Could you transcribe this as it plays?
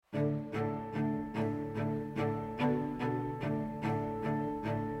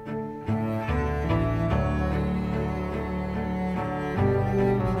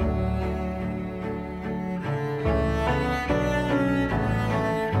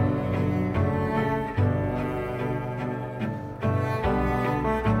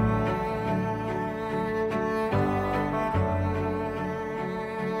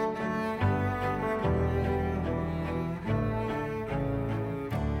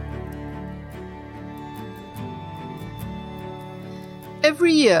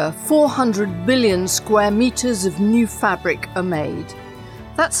Every year, 400 billion square metres of new fabric are made.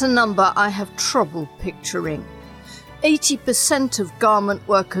 That's a number I have trouble picturing. 80% of garment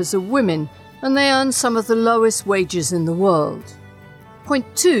workers are women, and they earn some of the lowest wages in the world. Point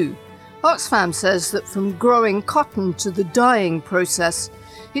 2. Oxfam says that from growing cotton to the dyeing process,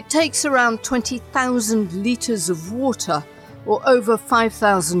 it takes around 20,000 litres of water, or over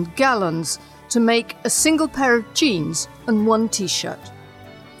 5,000 gallons, to make a single pair of jeans and one t-shirt.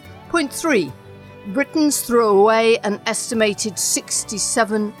 Point 3. Britons threw away an estimated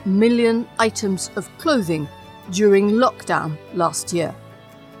 67 million items of clothing during lockdown last year.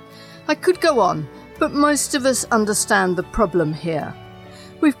 I could go on, but most of us understand the problem here.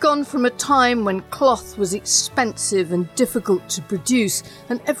 We've gone from a time when cloth was expensive and difficult to produce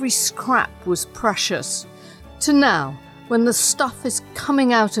and every scrap was precious, to now, when the stuff is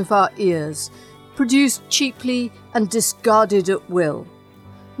coming out of our ears, produced cheaply and discarded at will.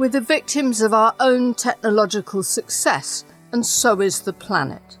 We're the victims of our own technological success, and so is the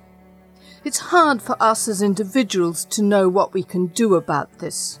planet. It's hard for us as individuals to know what we can do about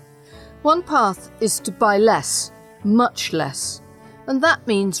this. One path is to buy less, much less, and that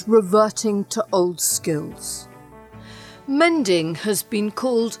means reverting to old skills. Mending has been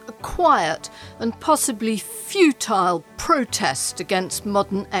called a quiet and possibly futile protest against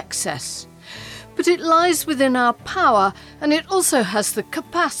modern excess. But it lies within our power, and it also has the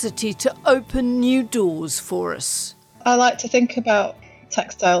capacity to open new doors for us. I like to think about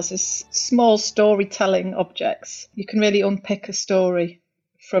textiles as small storytelling objects. You can really unpick a story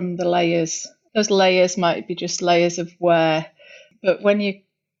from the layers. Those layers might be just layers of wear, but when you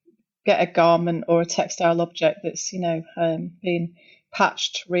get a garment or a textile object that's, been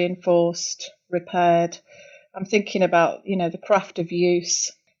patched, reinforced, repaired, I'm thinking about, the craft of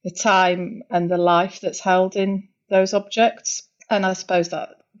use, the time and the life that's held in those objects. And I suppose that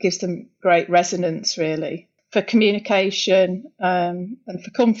gives them great resonance, really. For communication and for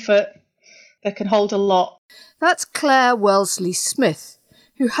comfort, they can hold a lot. That's Claire Wellesley Smith,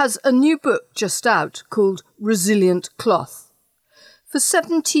 who has a new book just out called Resilient Cloth. For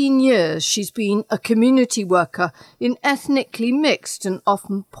 17 years, she's been a community worker in ethnically mixed and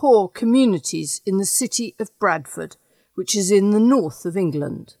often poor communities in the city of Bradford, which is in the north of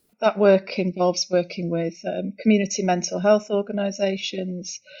England. That work involves working with community mental health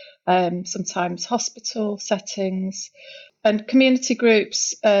organisations, sometimes hospital settings, and community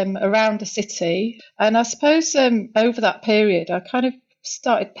groups around the city. And I suppose over that period, I kind of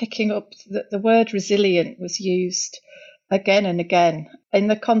started picking up that the word resilient was used again and again in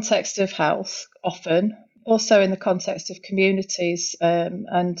the context of health, often, also in the context of communities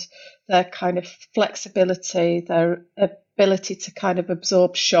and their kind of flexibility, their ability to kind of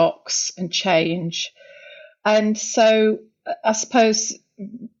absorb shocks and change. And so I suppose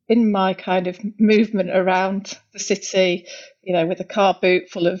in my kind of movement around the city, with a car boot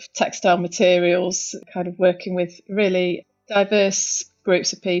full of textile materials, kind of working with really diverse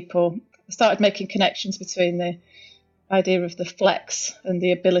groups of people, I started making connections between the idea of the flex and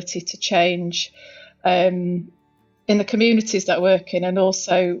the ability to change in the communities that I work in, and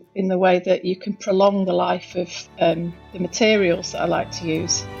also in the way that you can prolong the life of the materials that I like to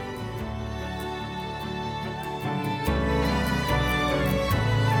use.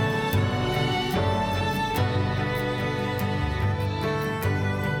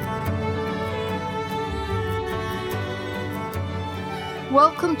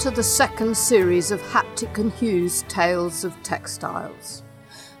 Welcome to the second series of Haptic and Hughes Tales of Textiles.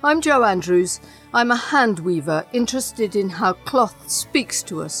 I'm Jo Andrews. I'm a hand weaver interested in how cloth speaks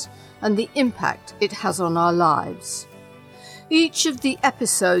to us and the impact it has on our lives. Each of the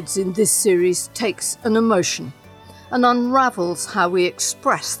episodes in this series takes an emotion and unravels how we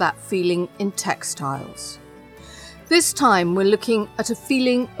express that feeling in textiles. This time we're looking at a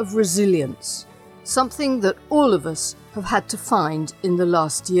feeling of resilience, something that all of us have had to find in the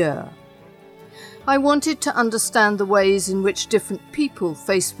last year. I wanted to understand the ways in which different people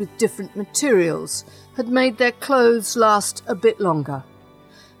faced with different materials had made their clothes last a bit longer.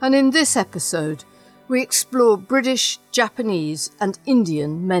 And in this episode, we explore British, Japanese and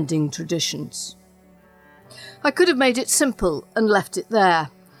Indian mending traditions. I could have made it simple and left it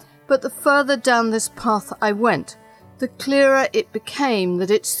there, but the further down this path I went, the clearer it became that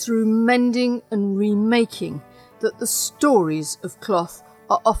it's through mending and remaking that the stories of cloth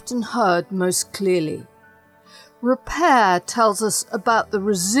are often heard most clearly. Repair tells us about the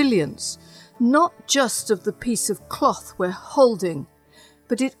resilience, not just of the piece of cloth we're holding,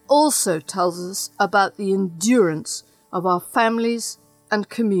 but it also tells us about the endurance of our families and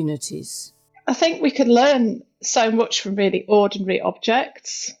communities. I think we can learn so much from really ordinary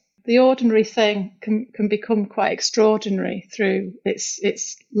objects. The ordinary thing can become quite extraordinary through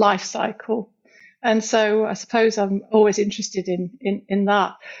its life cycle. And so I suppose I'm always interested in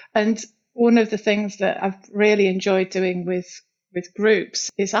that. And one of the things that I've really enjoyed doing with groups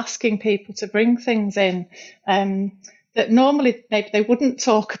is asking people to bring things in that normally maybe they wouldn't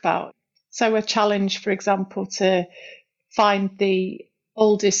talk about. So a challenge, for example, to find the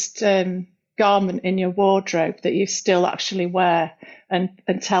oldest garment in your wardrobe that you still actually wear and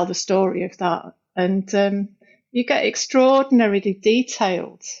tell the story of that. And you get extraordinarily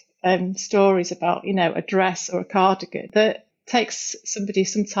detailed stories about, a dress or a cardigan that takes somebody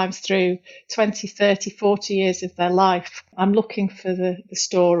sometimes through 20, 30, 40 years of their life. I'm looking for the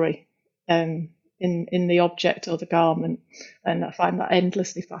story in the object or the garment, and I find that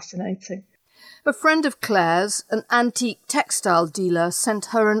endlessly fascinating. A friend of Claire's, an antique textile dealer, sent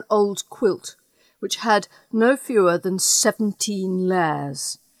her an old quilt, which had no fewer than 17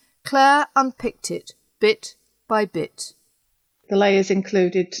 layers. Claire unpicked it, bit by bit. The layers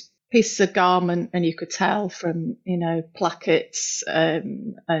included pieces of garment, and you could tell from, plackets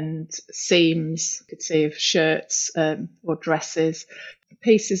and seams, you could see of shirts or dresses,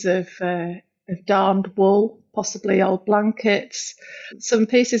 pieces of darned wool, possibly old blankets, some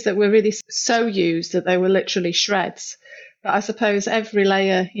pieces that were really so used that they were literally shreds. But I suppose every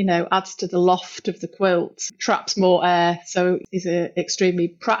layer, adds to the loft of the quilt, traps more air, so is an extremely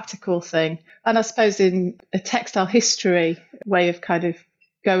practical thing. And I suppose in a textile history way of kind of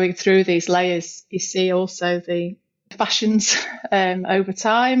going through these layers, you see also the fashions over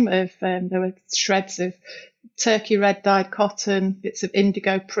time. There were shreds of turkey red dyed cotton, bits of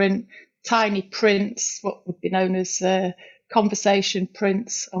indigo print, tiny prints, what would be known as conversation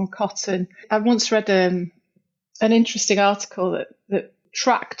prints on cotton. I once read an interesting article that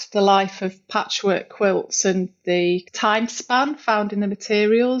tracked the life of patchwork quilts and the time span found in the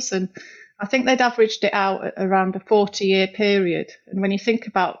materials, and I think they'd averaged it out at around a 40-year period. And when you think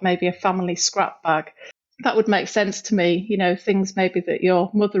about maybe a family scrap bag, that would make sense to me. Things maybe that your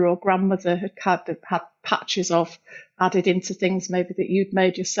mother or grandmother had patches of added into things maybe that you'd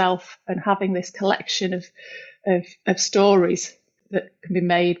made yourself, and having this collection of stories that can be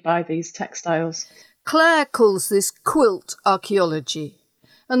made by these textiles. Claire calls this quilt archaeology,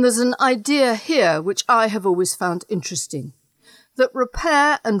 and there's an idea here which I have always found interesting, that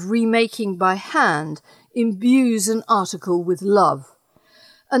repair and remaking by hand imbues an article with love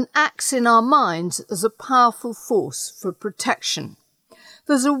and acts in our minds as a powerful force for protection.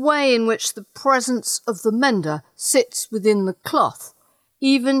 There's a way in which the presence of the mender sits within the cloth,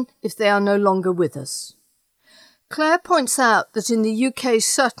 even if they are no longer with us. Claire points out that in the UK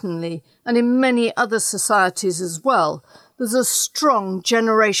certainly, and in many other societies as well, there's a strong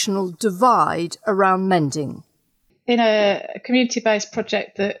generational divide around mending. In a community-based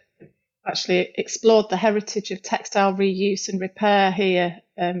project that actually explored the heritage of textile reuse and repair here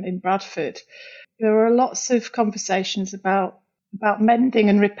in Bradford, there were lots of conversations about mending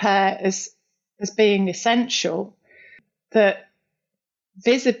and repair as being essential, that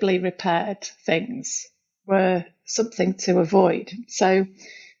visibly repaired things were something to avoid. So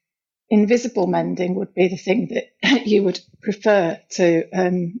invisible mending would be the thing that you would prefer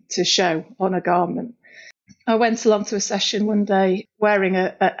to show on a garment. I went along to a session one day wearing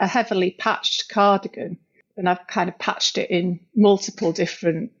a heavily patched cardigan, and I've kind of patched it in multiple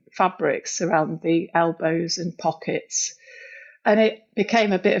different fabrics around the elbows and pockets. And it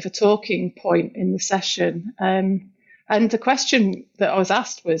became a bit of a talking point in the session. And the question that I was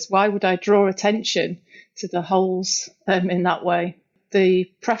asked was, why would I draw attention to the holes in that way?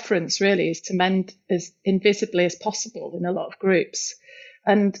 The preference really is to mend as invisibly as possible in a lot of groups.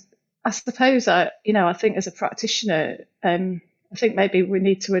 And I suppose, I think as a practitioner, I think maybe we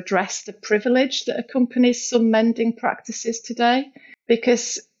need to address the privilege that accompanies some mending practices today,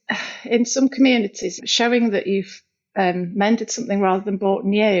 because in some communities, showing that you've mended something rather than bought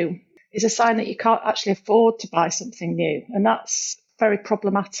new is a sign that you can't actually afford to buy something new, and that's very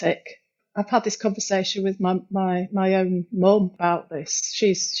problematic. I've had this conversation with my own mum about this.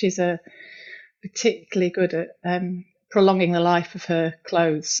 She's particularly good at prolonging the life of her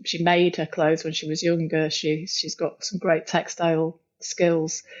clothes. She made her clothes when she was younger. She's got some great textile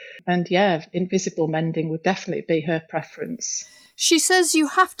skills. And invisible mending would definitely be her preference. She says you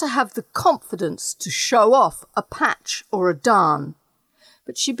have to have the confidence to show off a patch or a darn,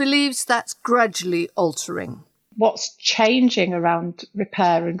 but she believes that's gradually altering. What's changing around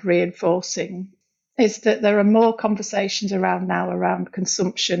repair and reinforcing is that there are more conversations around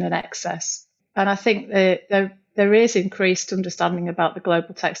consumption and excess. And I think there there is increased understanding about the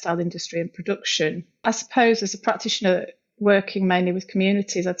global textile industry and production. I suppose as a practitioner working mainly with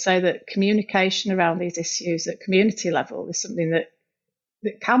communities, I'd say that communication around these issues at community level is something that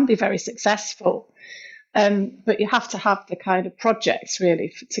can be very successful. But you have to have the kind of projects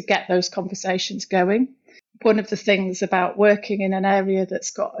really to get those conversations going. One of the things about working in an area that's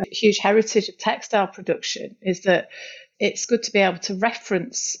got a huge heritage of textile production is that it's good to be able to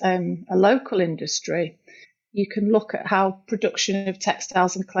reference a local industry. You can look at how production of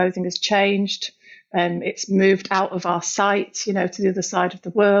textiles and clothing has changed. It's moved out of our sight, to the other side of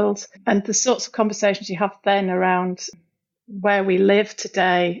the world. And the sorts of conversations you have then around where we live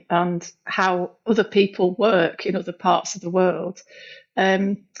today and how other people work in other parts of the world,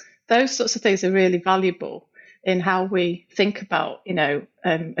 those sorts of things are really valuable in how we think about,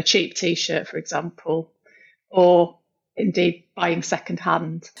 a cheap T-shirt, for example, or indeed buying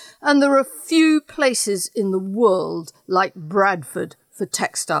second-hand. And there are few places in the world like Bradford for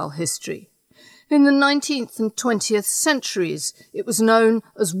textile history. In the 19th and 20th centuries, it was known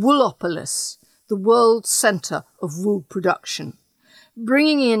as Woolopolis, the world centre of wool production,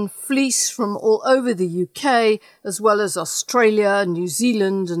 bringing in fleece from all over the UK, as well as Australia, New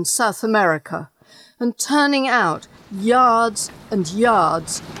Zealand and South America, and turning out yards and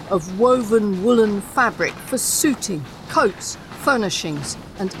yards of woven woolen fabric for suiting, coats, furnishings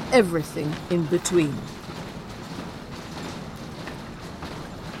and everything in between.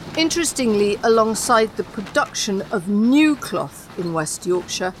 Interestingly, alongside the production of new cloth in West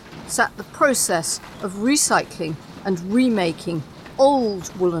Yorkshire sat the process of recycling and remaking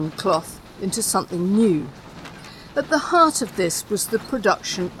old woolen cloth into something new. At the heart of this was the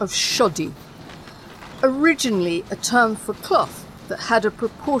production of shoddy, originally a term for cloth that had a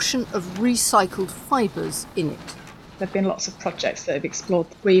proportion of recycled fibres in it. There have been lots of projects that have explored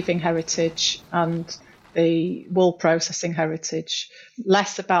weaving heritage and the wool processing heritage,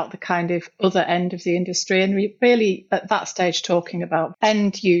 less about the kind of other end of the industry, and really at that stage talking about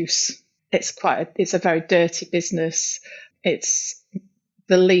end use. It's a very dirty business. It's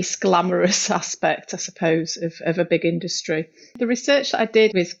the least glamorous aspect, I suppose, of a big industry. The research that I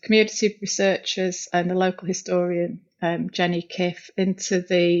did with community researchers and the local historian, Jenny Kiff, into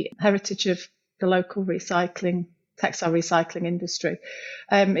the heritage of the local textile recycling industry,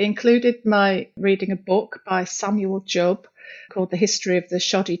 included my reading a book by Samuel Jubb called The History of the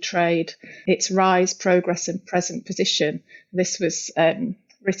Shoddy Trade, Its Rise, Progress and Present Position. This was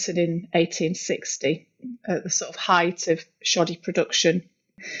written in 1860 at the sort of height of shoddy production.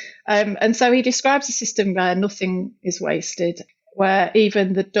 And so he describes a system where nothing is wasted, where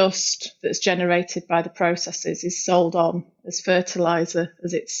even the dust that's generated by the processes is sold on as fertiliser,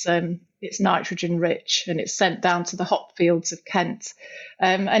 as it's nitrogen rich, and it's sent down to the hop fields of Kent.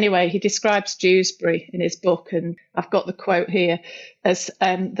 Anyway, he describes Dewsbury in his book, and I've got the quote here, as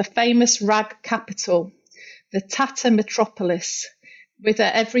the famous rag capital, the Tatter metropolis,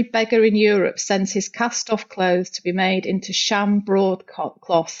 whither every beggar in Europe sends his cast-off clothes to be made into sham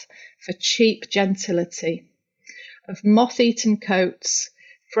broadcloth for cheap gentility, of moth-eaten coats,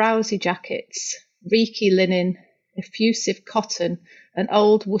 frowsy jackets, reeky linen, effusive cotton, and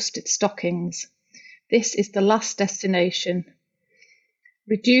old worsted stockings. This is the last destination.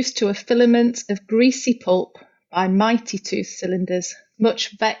 Reduced to a filament of greasy pulp by mighty tooth cylinders,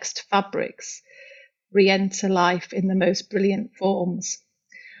 much vexed fabrics re-enter life in the most brilliant forms.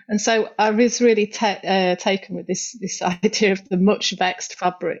 And so I was really taken with this idea of the much vexed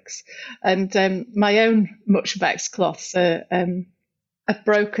fabrics. And my own much vexed cloths are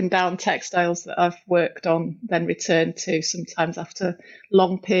broken down textiles that I've worked on, then returned to sometimes after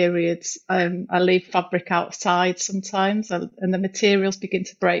long periods. I leave fabric outside sometimes, and the materials begin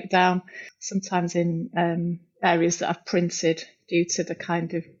to break down, sometimes in areas that I've printed due to the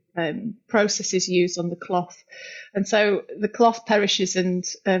kind of processes used on the cloth. And so the cloth perishes, and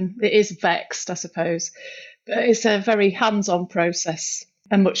it is vexed, I suppose. But it's a very hands-on process,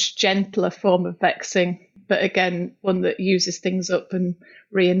 a much gentler form of vexing, but again, one that uses things up and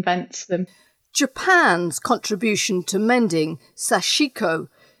reinvents them. Japan's contribution to mending, sashiko,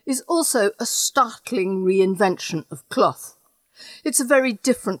 is also a startling reinvention of cloth. It's a very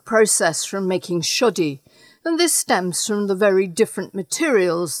different process from making shoddy, and this stems from the very different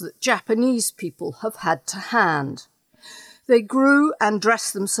materials that Japanese people have had to hand. They grew and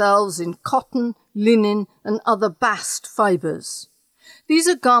dressed themselves in cotton, linen and other bast fibres. These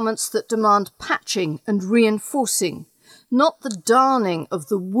are garments that demand patching and reinforcing, not the darning of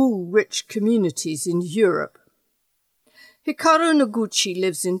the wool-rich communities in Europe. Hikaru Noguchi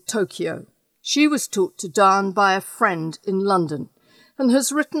lives in Tokyo. She was taught to darn by a friend in London, and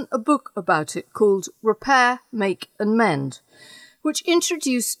has written a book about it called Repair, Make and Mend, which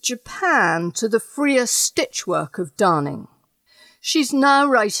introduced Japan to the freer stitchwork of darning. She's now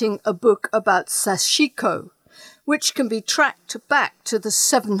writing a book about sashiko, which can be tracked back to the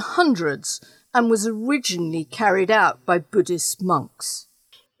 700s and was originally carried out by Buddhist monks.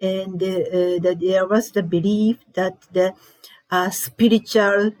 And there was the belief that the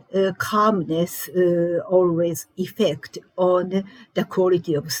spiritual calmness always affect on the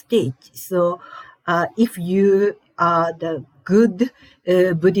quality of stitch. So if you are the good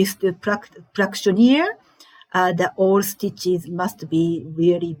Buddhist practitioner, the all stitches must be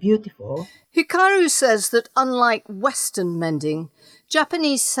really beautiful. Hikaru says that unlike Western mending,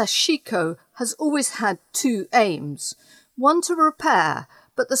 Japanese sashiko has always had two aims, one to repair,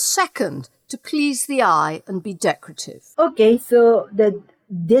 but the second to please the eye and be decorative. Okay, so the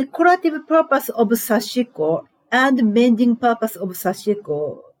decorative purpose of sashiko and mending purpose of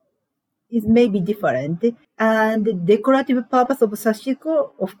sashiko is maybe different. And the decorative purpose of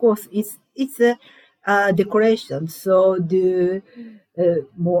sashiko, of course, it's a decoration. So do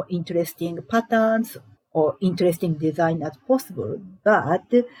more interesting patterns or interesting design as possible. But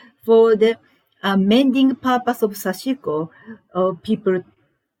for the mending purpose of sashiko, people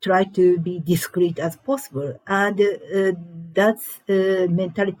try to be discreet as possible. And that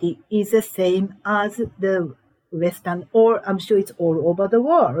mentality is the same as the Western, or I'm sure it's all over the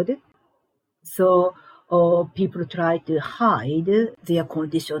world. So people try to hide their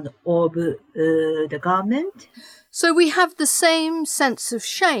condition of the garment. So we have the same sense of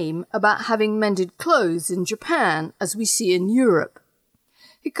shame about having mended clothes in Japan as we see in Europe.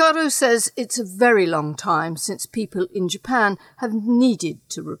 Hikaru says it's a very long time since people in Japan have needed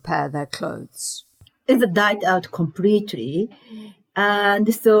to repair their clothes. It's died out completely.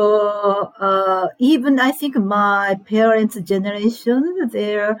 And so even I think my parents' generation,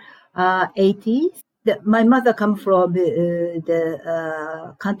 they're 80s. My mother come from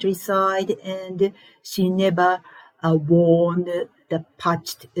the countryside, and she never worn the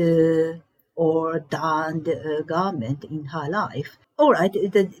patched or darned garment in her life. All right,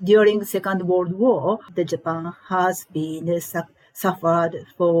 during the Second World War, the Japan has been suffered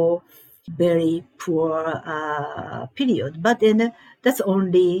for very poor period, but then that's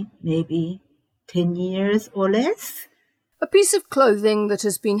only maybe 10 years or less. A piece of clothing that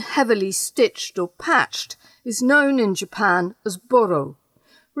has been heavily stitched or patched is known in Japan as boro,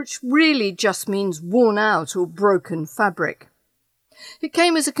 which really just means worn out or broken fabric. It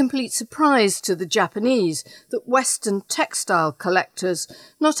came as a complete surprise to the Japanese that Western textile collectors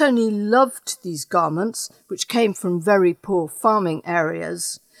not only loved these garments, which came from very poor farming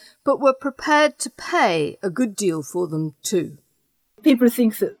areas, but were prepared to pay a good deal for them too. People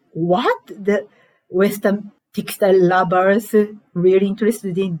think, what? The Western textile lovers really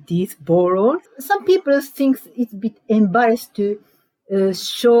interested in these boros? Some people think it's a bit embarrassed to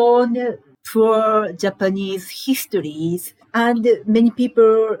show poor Japanese histories, and many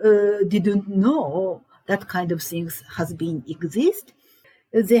people didn't know that kind of things has been exist.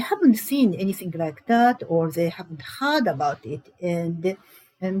 They haven't seen anything like that, or they haven't heard about it, and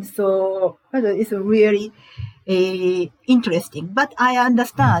so it's really interesting. But I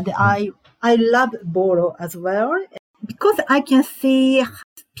understand. I love boro as well, because I can see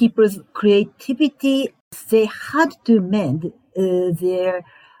people's creativity. They had to mend their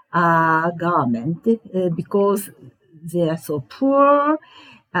garment because they are so poor,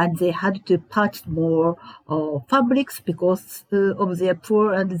 and they had to patch more fabrics because of their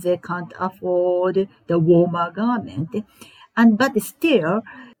poor, and they can't afford the warmer garment. But still,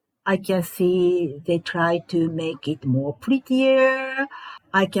 I can see they try to make it more prettier.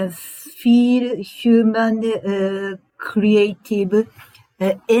 I can feel human creative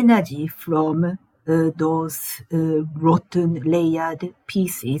energy from those rotten layered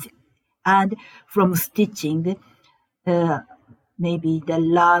pieces, and from stitching maybe the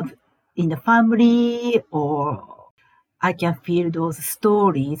love in the family, or I can feel those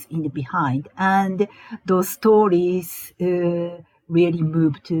stories in the behind, and those stories really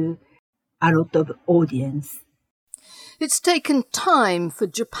move to a lot of audience. It's taken time for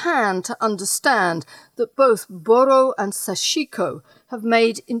Japan to understand that both boro and sashiko have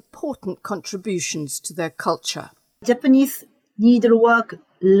made important contributions to their culture. Japanese needlework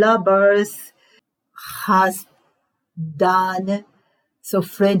lovers has done so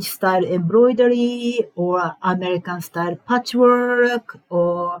French style embroidery, or American style patchwork,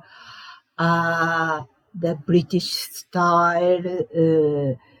 or the British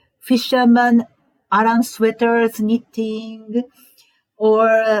style fisherman Aran sweaters knitting,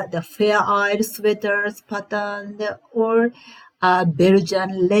 or the Fair Isle sweaters pattern, or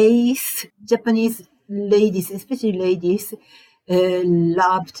Belgian lace. Japanese ladies, especially ladies,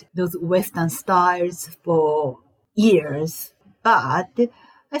 loved those Western styles for years. But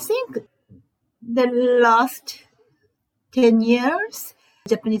I think the last 10 years,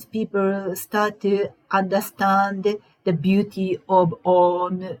 Japanese people start to understand the beauty of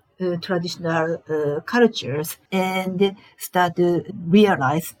own traditional cultures and start to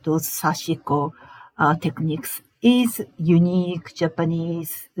realize those sashiko techniques is unique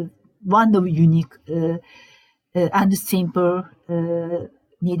Japanese, one of unique and simple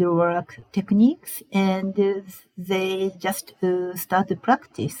needlework techniques, and they just start to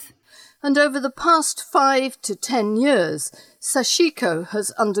practice. And over the past 5 to 10 years, sashiko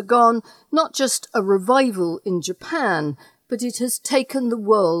has undergone not just a revival in Japan, but it has taken the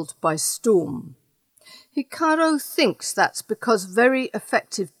world by storm. Hikaru thinks that's because very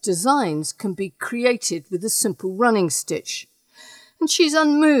effective designs can be created with a simple running stitch. And she's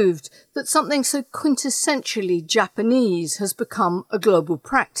unmoved that something so quintessentially Japanese has become a global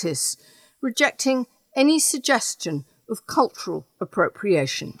practice, rejecting any suggestion of cultural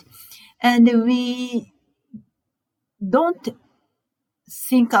appropriation. And we don't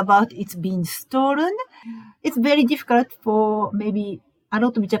think about it being stolen. It's very difficult for maybe a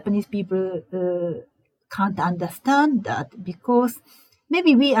lot of Japanese people can't understand that, because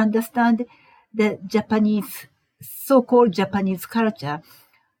maybe we understand the Japanese, so-called Japanese culture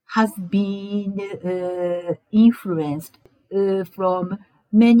has been influenced from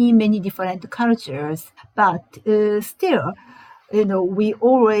many, many different cultures, but still, we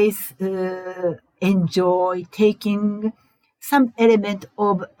always enjoy taking some element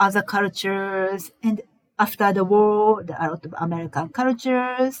of other cultures. And after the war, a lot of American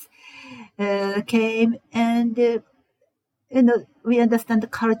cultures came, and we understand the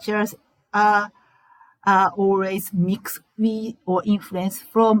cultures are always mixed with or influenced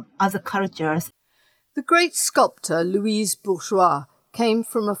from other cultures. The great sculptor Louise Bourgeois came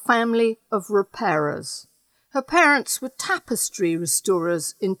from a family of repairers. Her parents were tapestry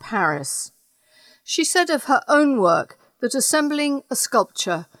restorers in Paris. She said of her own work that assembling a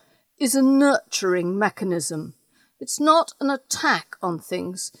sculpture is a nurturing mechanism. It's not an attack on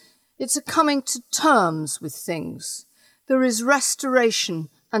things, it's a coming to terms with things. There is restoration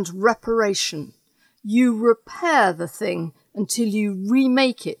and reparation. You repair the thing until you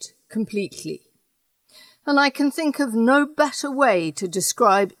remake it completely. And I can think of no better way to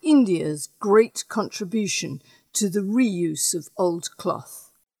describe India's great contribution to the reuse of old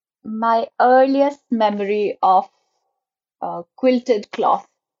cloth. My earliest memory of quilted cloth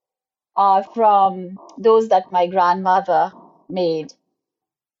are from those that my grandmother made.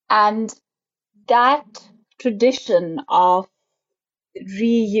 And that tradition of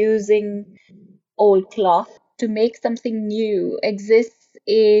reusing old cloth to make something new exists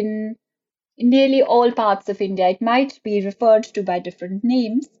in nearly all parts of India. It might be referred to by different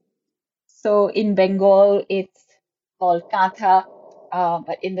names. So in Bengal, it's called Kantha,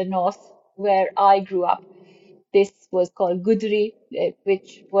 but in the north, where I grew up, this was called Gudri,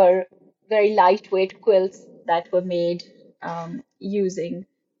 which were very lightweight quilts that were made using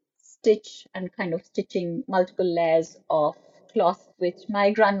stitch and kind of stitching multiple layers of cloth, which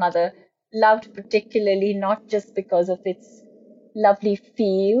my grandmother loved particularly, not just because of its lovely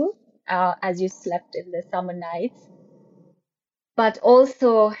feel as you slept in the summer nights, but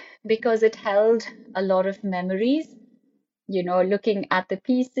also because it held a lot of memories. Looking at the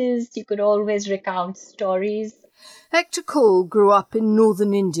pieces, you could always recount stories. Hector Cole grew up in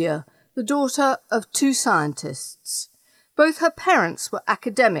northern India, the daughter of 2 scientists. Both her parents were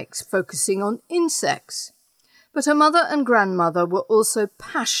academics focusing on insects. But her mother and grandmother were also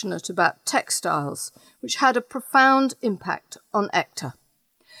passionate about textiles, which had a profound impact on Hector.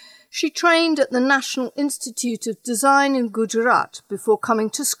 She trained at the National Institute of Design in Gujarat before coming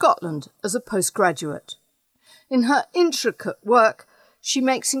to Scotland as a postgraduate. In her intricate work, she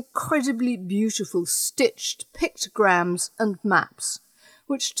makes incredibly beautiful stitched pictograms and maps,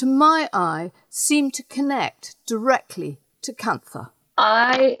 which to my eye seem to connect directly to Kantha.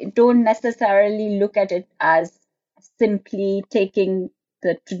 I don't necessarily look at it as simply taking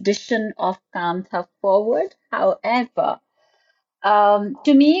the tradition of Kantha forward. However,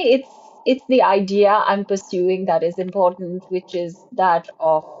 to me, it's the idea I'm pursuing that is important, which is that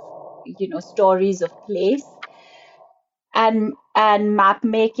of stories of place and map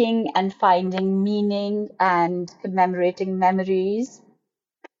making and finding meaning and commemorating memories,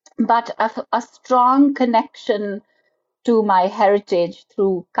 but a strong connection to my heritage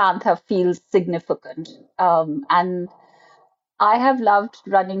through Kantha feels significant. And I have loved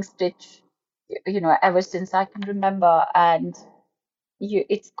running stitch, ever since I can remember. And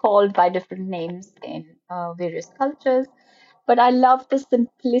it's called by different names in various cultures. But I love the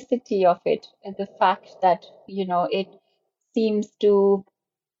simplicity of it, and the fact that, it seems to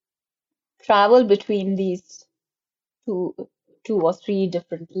travel between these two, two or three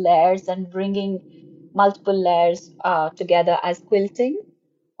different layers and bringing multiple layers together as quilting,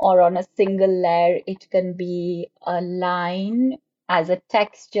 or on a single layer, it can be a line. As a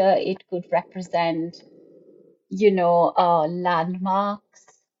texture, it could represent, landmarks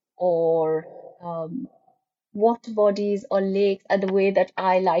or water bodies or lakes, are the way that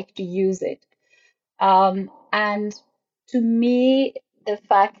I like to use it. And to me, the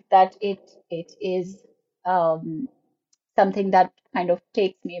fact that it is um, something that kind of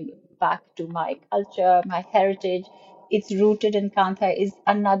takes me back to my culture, my heritage, it's rooted in Kantha, is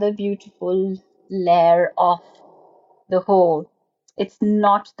another beautiful layer of the whole. It's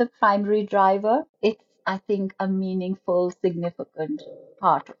not the primary driver. It's, I think, a meaningful, significant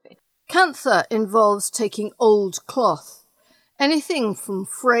part of it. Kantha involves taking old cloth, anything from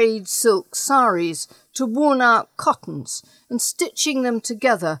frayed silk saris to worn-out cottons, and stitching them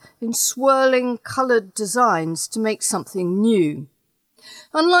together in swirling coloured designs to make something new.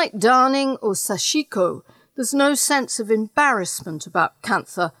 Unlike darning or sashiko, there's no sense of embarrassment about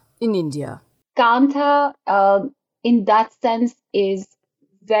Kantha in India. Kantha, in that sense, is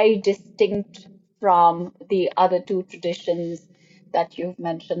very distinct from the other two traditions that you've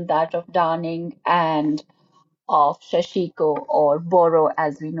mentioned, that of darning and of Shashiko or Boro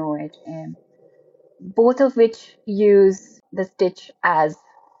as we know it, both of which use the stitch as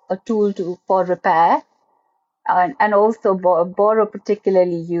a tool for repair. And also Boro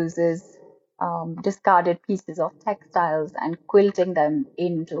particularly uses discarded pieces of textiles and quilting them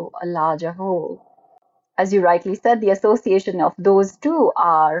into a larger whole. As you rightly said, the association of those two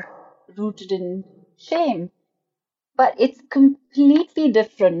are rooted in shame, but it's completely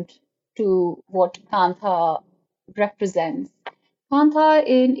different to what Kantha represents. Kantha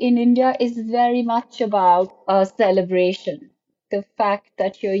in India is very much about a celebration. The fact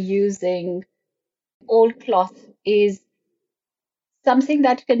that you're using old cloth is something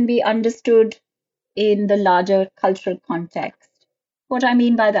that can be understood in the larger cultural context. What I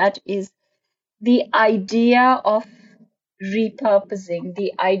mean by that is the idea of repurposing,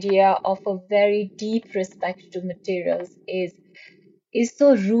 the idea of a very deep respect to materials is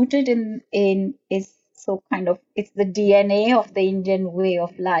so rooted in is so kind of, it's the DNA of the Indian way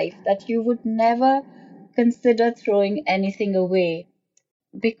of life, that you would never consider throwing anything away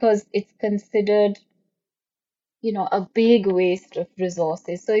because it's considered, a big waste of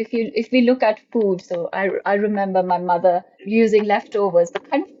resources. So if we look at food, so I remember my mother using leftovers, but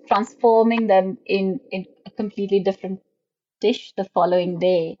kind of transforming them in a completely different dish the following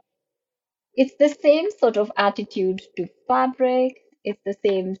day. It's the same sort of attitude to fabric. It's the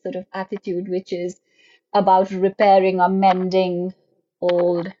same sort of attitude which is about repairing or mending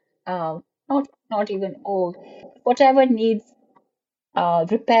old, not even old, whatever needs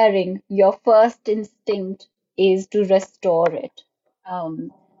repairing. Your first instinct is to restore it,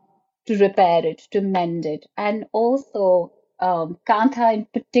 to repair it, to mend it. And also, Kantha in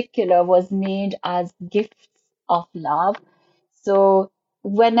particular was made as gifts of love. So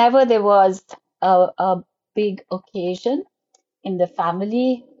whenever there was a big occasion in the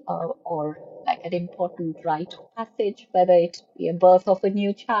family, or like an important rite of passage, whether it be a birth of a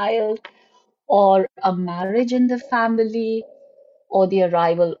new child or a marriage in the family or the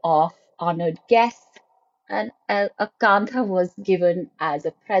arrival of honored guests, and a kantha was given as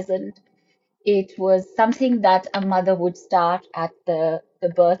a present. It was something that a mother would start at the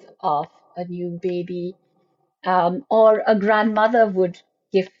birth of a new baby, or a grandmother would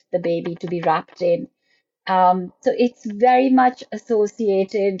gift the baby to be wrapped in. So it's very much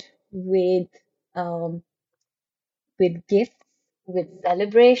associated um, with gifts, with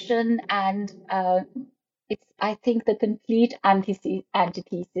celebration, and it's, I think, the complete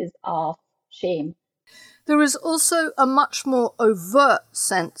antithesis of shame. There is also a much more overt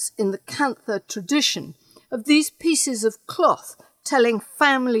sense in the Kantha tradition of these pieces of cloth telling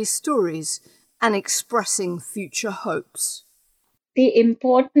family stories and expressing future hopes. The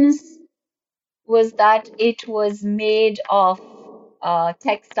importance was that it was made of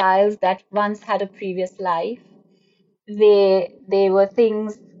textiles that once had a previous life. They were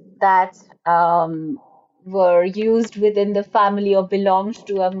things that were used within the family or belonged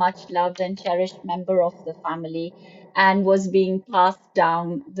to a much loved and cherished member of the family, and was being passed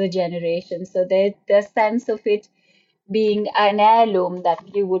down the generation. So the sense of it being an heirloom that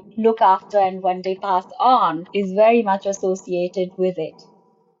you would look after and one day pass on is very much associated with it.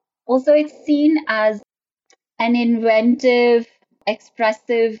 Also, it's seen as an inventive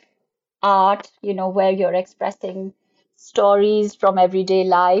expressive art, where you're expressing stories from everyday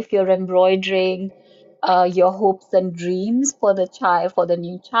life, you're embroidering your hopes and dreams for the child, for the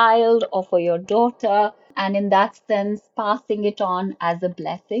new child, or for your daughter, and in that sense, passing it on as a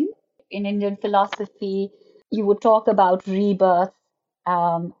blessing. In Indian philosophy, you would talk about rebirth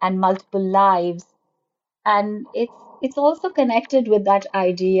and multiple lives, and it's also connected with that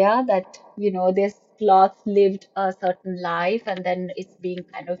idea that this cloth lived a certain life and then it's being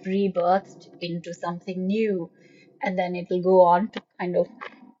kind of rebirthed into something new, and then it'll go on to kind of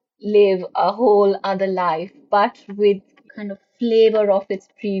live a whole other life but with kind of flavor of its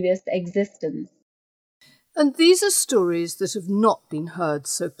previous existence. And these are stories that have not been heard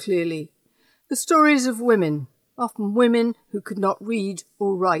so clearly. The stories of women, often women who could not read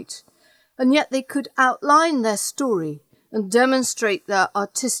or write, and yet they could outline their story and demonstrate their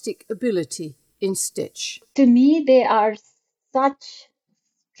artistic ability in stitch. To me, they are such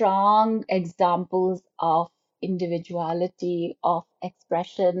strong examples of individuality, of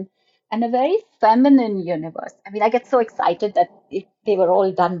expression, and a very feminine universe. I mean, I get so excited that they were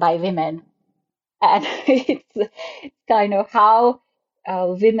all done by women. And it's kind of how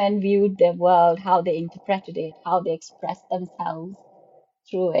women viewed the world, how they interpreted it, how they expressed themselves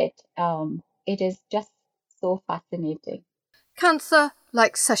through it. It is just so fascinating. Kantha,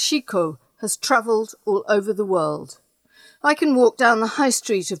 like Sachiko, has travelled all over the world. I can walk down the high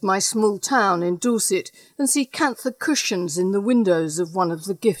street of my small town in Dorset and see Kantha cushions in the windows of one of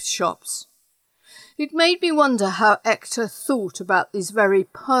the gift shops. It made me wonder how Ekta thought about these very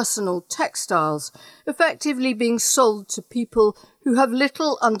personal textiles effectively being sold to people who have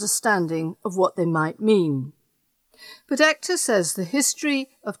little understanding of what they might mean. But Ekta says the history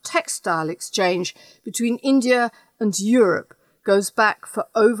of textile exchange between India and Europe goes back for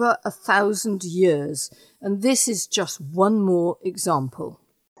over 1,000 years, and this is just one more example.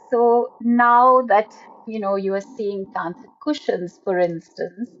 So now that you are seeing Kantha cushions, for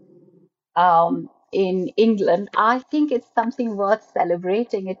instance, in England, I think it's something worth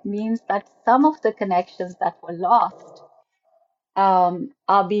celebrating. It means that some of the connections that were lost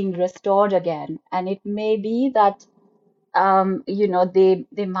are being restored again, and it may be that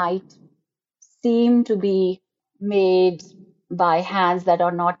they might seem to be made by hands that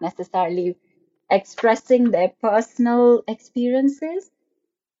are not necessarily expressing their personal experiences,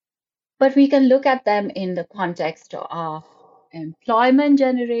 but we can look at them in the context of employment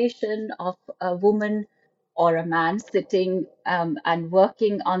generation, of a woman or a man sitting and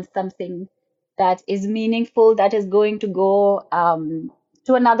working on something that is meaningful, that is going to go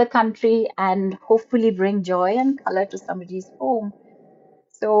to another country and hopefully bring joy and color to somebody's home.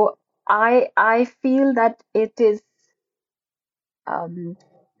 So I feel that it is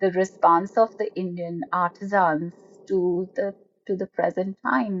the response of the Indian artisans to the present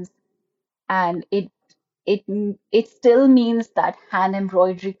times, and it still means that hand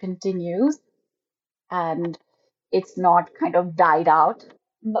embroidery continues and it's not kind of died out.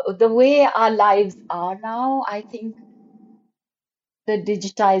 The way our lives are now, I think the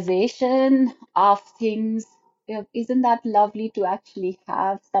digitization of things, isn't that lovely to actually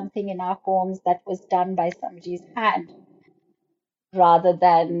have something in our homes that was done by somebody's hand rather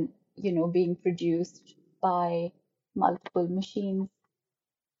than being produced by multiple machines.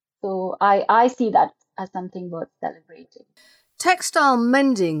 So I see that as something worth celebrating. Textile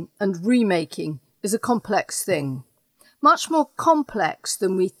mending and remaking is a complex thing, much more complex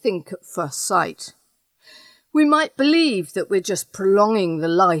than we think at first sight. We might believe that we're just prolonging the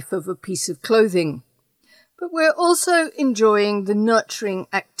life of a piece of clothing, but we're also enjoying the nurturing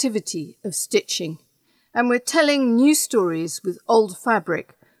activity of stitching, and we're telling new stories with old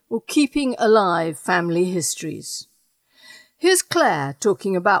fabric or keeping alive family histories. Here's Claire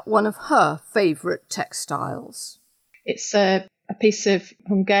talking about one of her favourite textiles. It's a piece of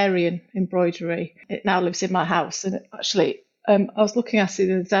Hungarian embroidery. It now lives in my house, and actually I was looking at it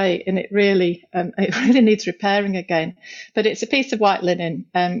the other day, and it really needs repairing again. But it's a piece of white linen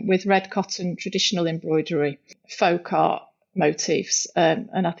with red cotton traditional embroidery, folk art motifs, and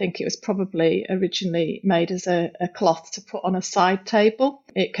I think it was probably originally made as a cloth to put on a side table.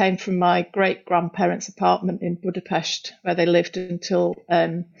 It came from my great-grandparents' apartment in Budapest, where they lived until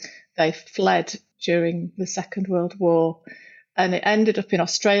they fled during the Second World War. And it ended up in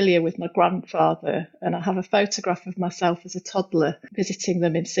Australia with my grandfather, and I have a photograph of myself as a toddler visiting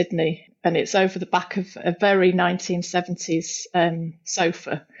them in Sydney, and it's over the back of a very 1970s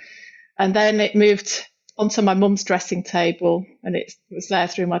sofa. And then it moved onto my mum's dressing table, and it was there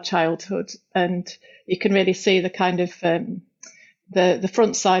through my childhood, and you can really see the kind of the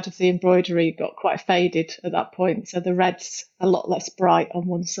front side of the embroidery got quite faded at that point, so the red's a lot less bright on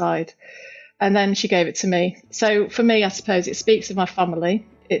one side. And then she gave it to me. So for me, I suppose it speaks of my family.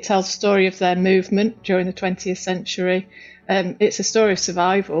 It tells a story of their movement during the 20th century. It's a story of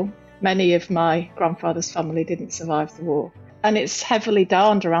survival. Many of my grandfather's family didn't survive the war. And it's heavily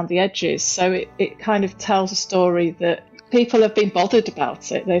darned around the edges, so it kind of tells a story that people have been bothered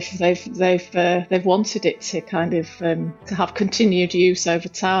about it. They've wanted it to kind of to have continued use over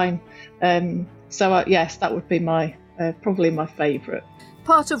time. Yes, that would be my probably my favourite.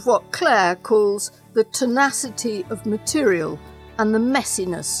 Part of what Claire calls the tenacity of material and the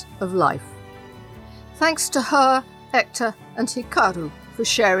messiness of life. Thanks to her, Hector and Hikaru for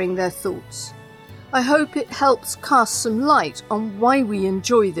sharing their thoughts. I hope it helps cast some light on why we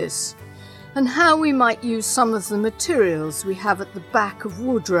enjoy this and how we might use some of the materials we have at the back of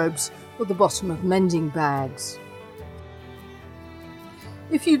wardrobes or the bottom of mending bags.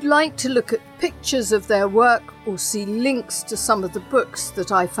 If you'd like to look at pictures of their work or see links to some of the books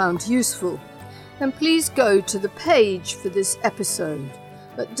that I found useful, then please go to the page for this episode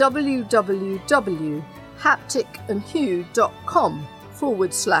at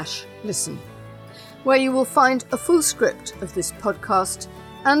www.hapticandhue.com/listen, where you will find a full script of this podcast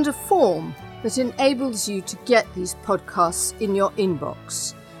and a form that enables you to get these podcasts in your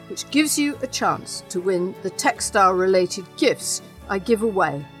inbox, which gives you a chance to win the textile-related gifts I give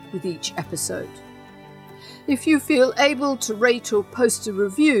away with each episode. If you feel able to rate or post a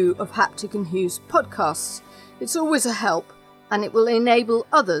review of Haptic and Hue's podcasts, it's always a help and it will enable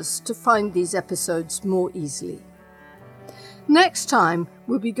others to find these episodes more easily. Next time,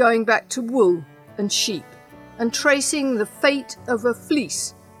 we'll be going back to wool and sheep and tracing the fate of a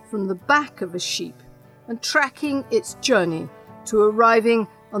fleece from the back of a sheep and tracking its journey to arriving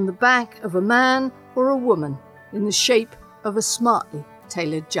on the back of a man or a woman in the shape of a smartly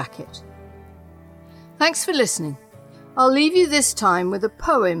tailored jacket. Thanks for listening. I'll leave you this time with a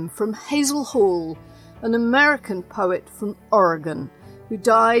poem from Hazel Hall, an American poet from Oregon who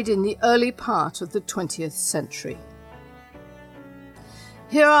died in the early part of the 20th century.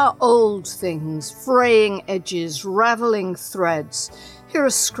 Here are old things, fraying edges, ravelling threads. Here are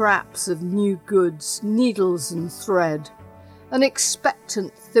scraps of new goods, needles and thread. An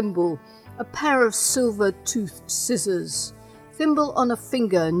expectant thimble, a pair of silver-toothed scissors. Thimble on a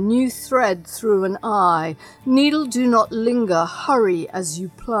finger, new thread through an eye. Needle do not linger, hurry as you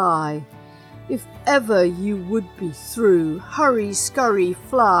ply. If ever you would be through, hurry, scurry,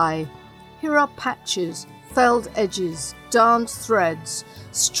 fly. Here are patches, felled edges, darned threads,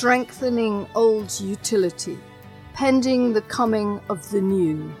 strengthening old utility, pending the coming of the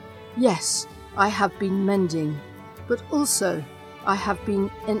new. Yes, I have been mending, but also I have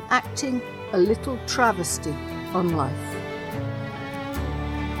been enacting a little travesty on life.